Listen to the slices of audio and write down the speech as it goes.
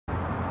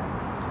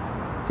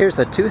Here's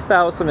a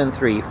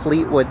 2003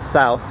 Fleetwood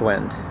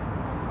Southwind.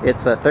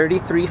 It's a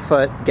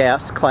 33-foot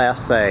gas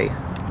Class A.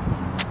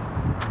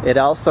 It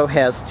also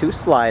has 2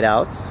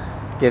 slide-outs,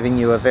 giving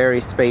you a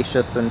very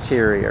spacious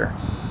interior.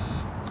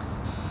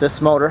 This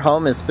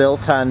motorhome is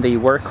built on the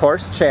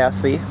Workhorse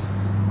chassis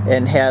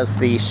and has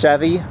the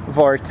Chevy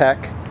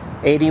VORTEC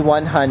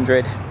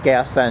 8100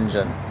 gas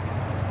engine.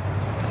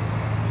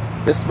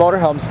 This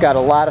motorhome's got a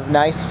lot of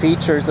nice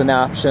features and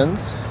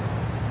options.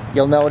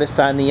 You'll notice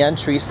on the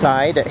entry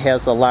side it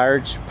has a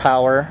large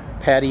power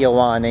patio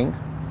awning.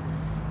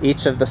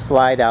 Each of the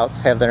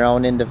slide-outs have their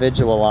own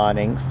individual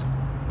awnings.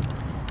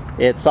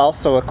 It's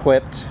also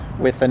equipped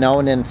with an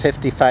Onan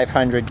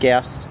 5500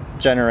 gas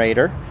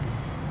generator.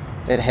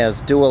 It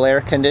has dual air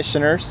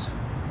conditioners,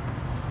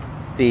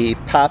 the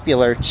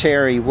popular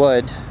cherry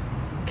wood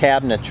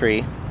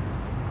cabinetry,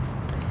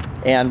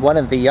 and one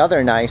of the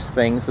other nice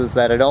things is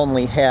that it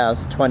only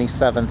has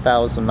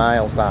 27,000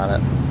 miles on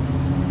it.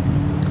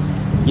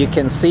 You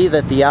can see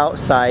that the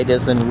outside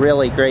is in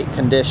really great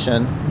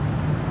condition.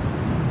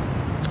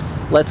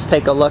 Let's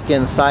take a look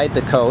inside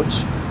the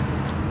coach.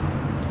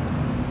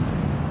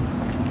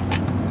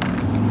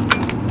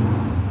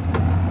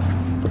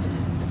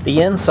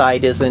 The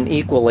inside is in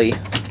equally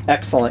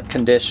excellent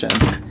condition.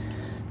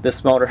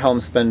 This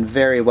motorhome's been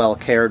very well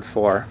cared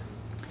for.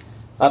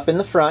 Up in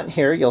the front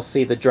here you'll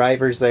see the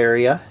driver's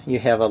area. You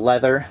have a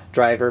leather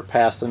driver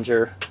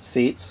passenger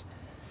seats.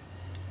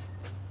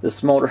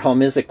 This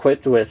motorhome is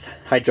equipped with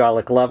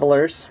hydraulic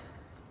levelers,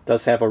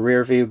 does have a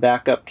rear view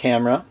backup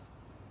camera,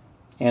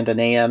 and an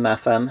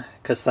AM/FM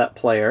cassette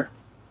player.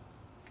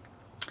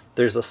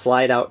 There's a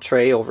slide out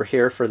tray over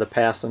here for the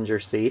passenger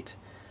seat,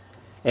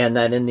 and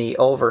then in the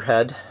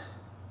overhead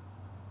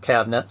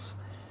cabinets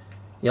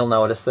you'll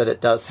notice that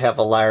it does have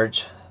a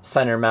large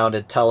center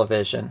mounted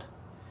television.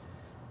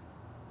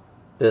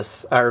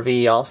 This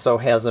RV also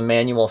has a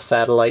manual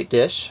satellite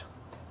dish,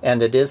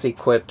 and it is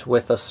equipped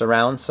with a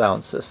surround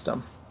sound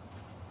system.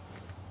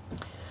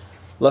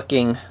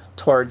 Looking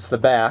towards the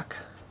back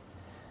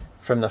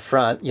from the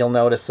front, you'll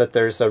notice that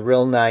there's a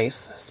real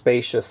nice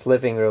spacious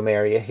living room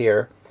area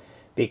here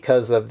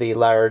because of the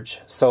large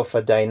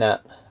sofa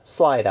dinette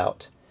slide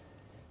out.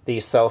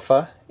 The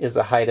sofa is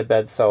a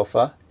hide-a-bed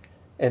sofa,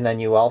 and then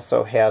you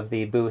also have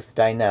the booth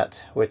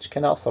dinette, which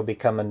can also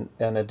become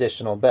an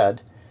additional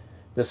bed.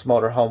 This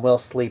motorhome will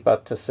sleep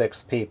up to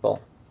 6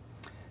 people.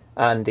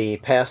 On the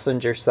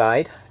passenger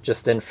side,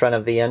 just in front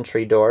of the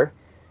entry door,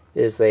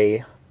 is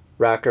a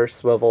rocker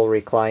swivel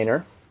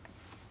recliner.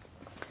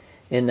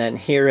 And then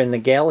here in the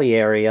galley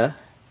area,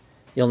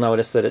 you'll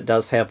notice that it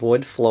does have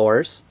wood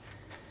floors.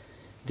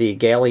 The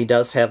galley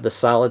does have the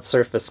solid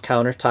surface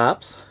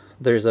countertops.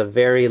 There's a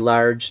very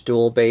large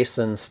dual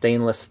basin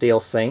stainless steel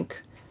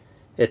sink.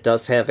 It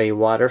does have a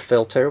water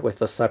filter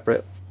with a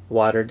separate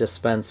water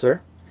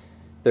dispenser.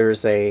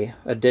 There's a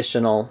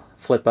additional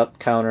flip-up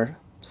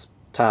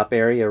countertop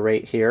area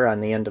right here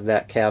on the end of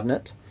that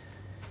cabinet.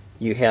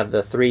 You have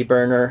the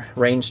 3-burner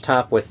range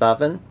top with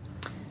oven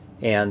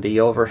and the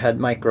overhead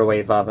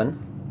microwave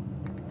oven.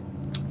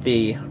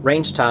 The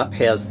range top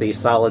has the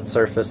solid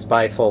surface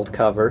bifold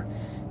cover,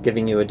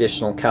 giving you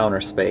additional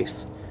counter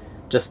space.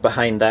 Just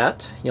behind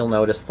that, you'll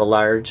notice the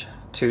large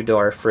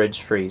 2-door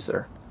fridge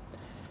freezer.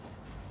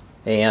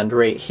 And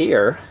right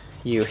here,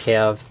 you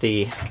have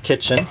the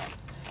kitchen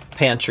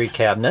pantry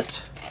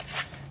cabinet,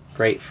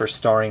 great for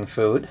storing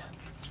food.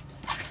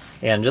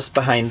 And just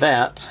behind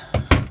that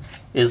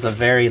is a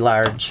very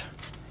large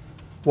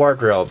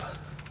wardrobe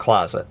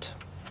closet.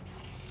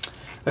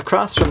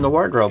 Across from the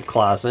wardrobe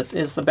closet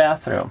is the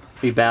bathroom.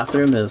 The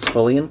bathroom is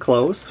fully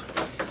enclosed,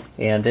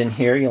 and in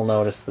here you'll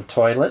notice the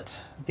toilet,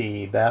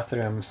 the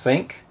bathroom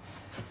sink,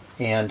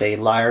 and a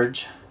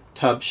large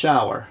tub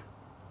shower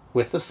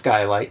with a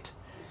skylight,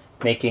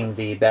 making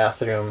the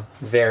bathroom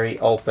very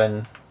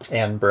open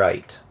and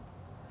bright.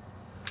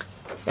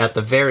 At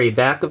the very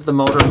back of the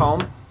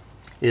motorhome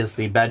is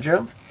the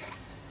bedroom,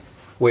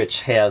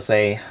 which has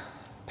a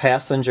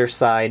passenger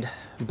side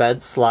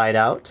bed slide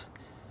out.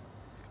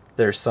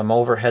 There's some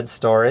overhead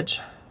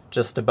storage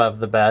just above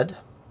the bed,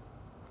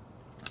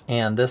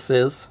 and this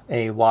is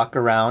a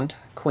walk-around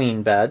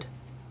queen bed.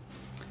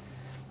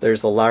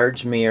 There's a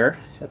large mirror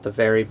at the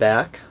very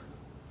back,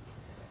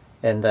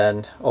 and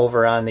then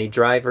over on the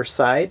driver's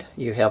side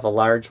you have a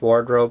large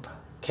wardrobe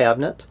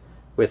cabinet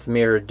with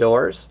mirrored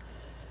doors,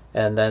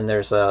 and then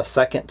there's a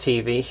second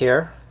TV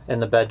here in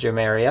the bedroom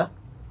area,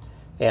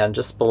 and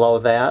just below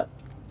that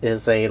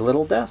is a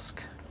little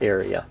desk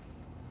area.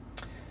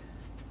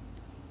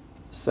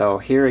 So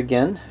here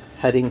again,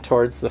 heading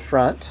towards the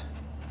front,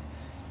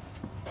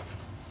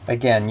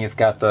 again you've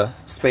got the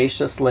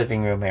spacious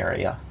living room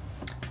area.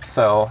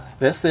 So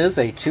this is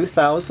a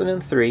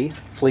 2003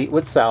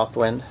 Fleetwood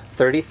Southwind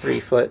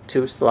 33-foot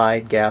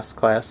 2-slide gas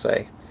Class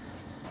A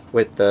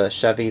with the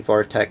Chevy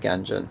VORTEC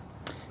engine.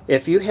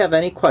 If you have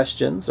any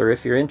questions or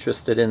if you're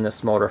interested in this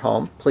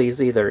motorhome,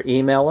 please either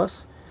email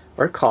us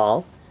or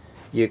call.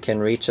 You can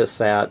reach us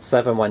at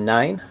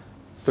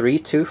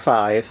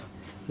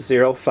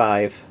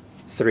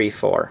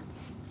 719-325-0534.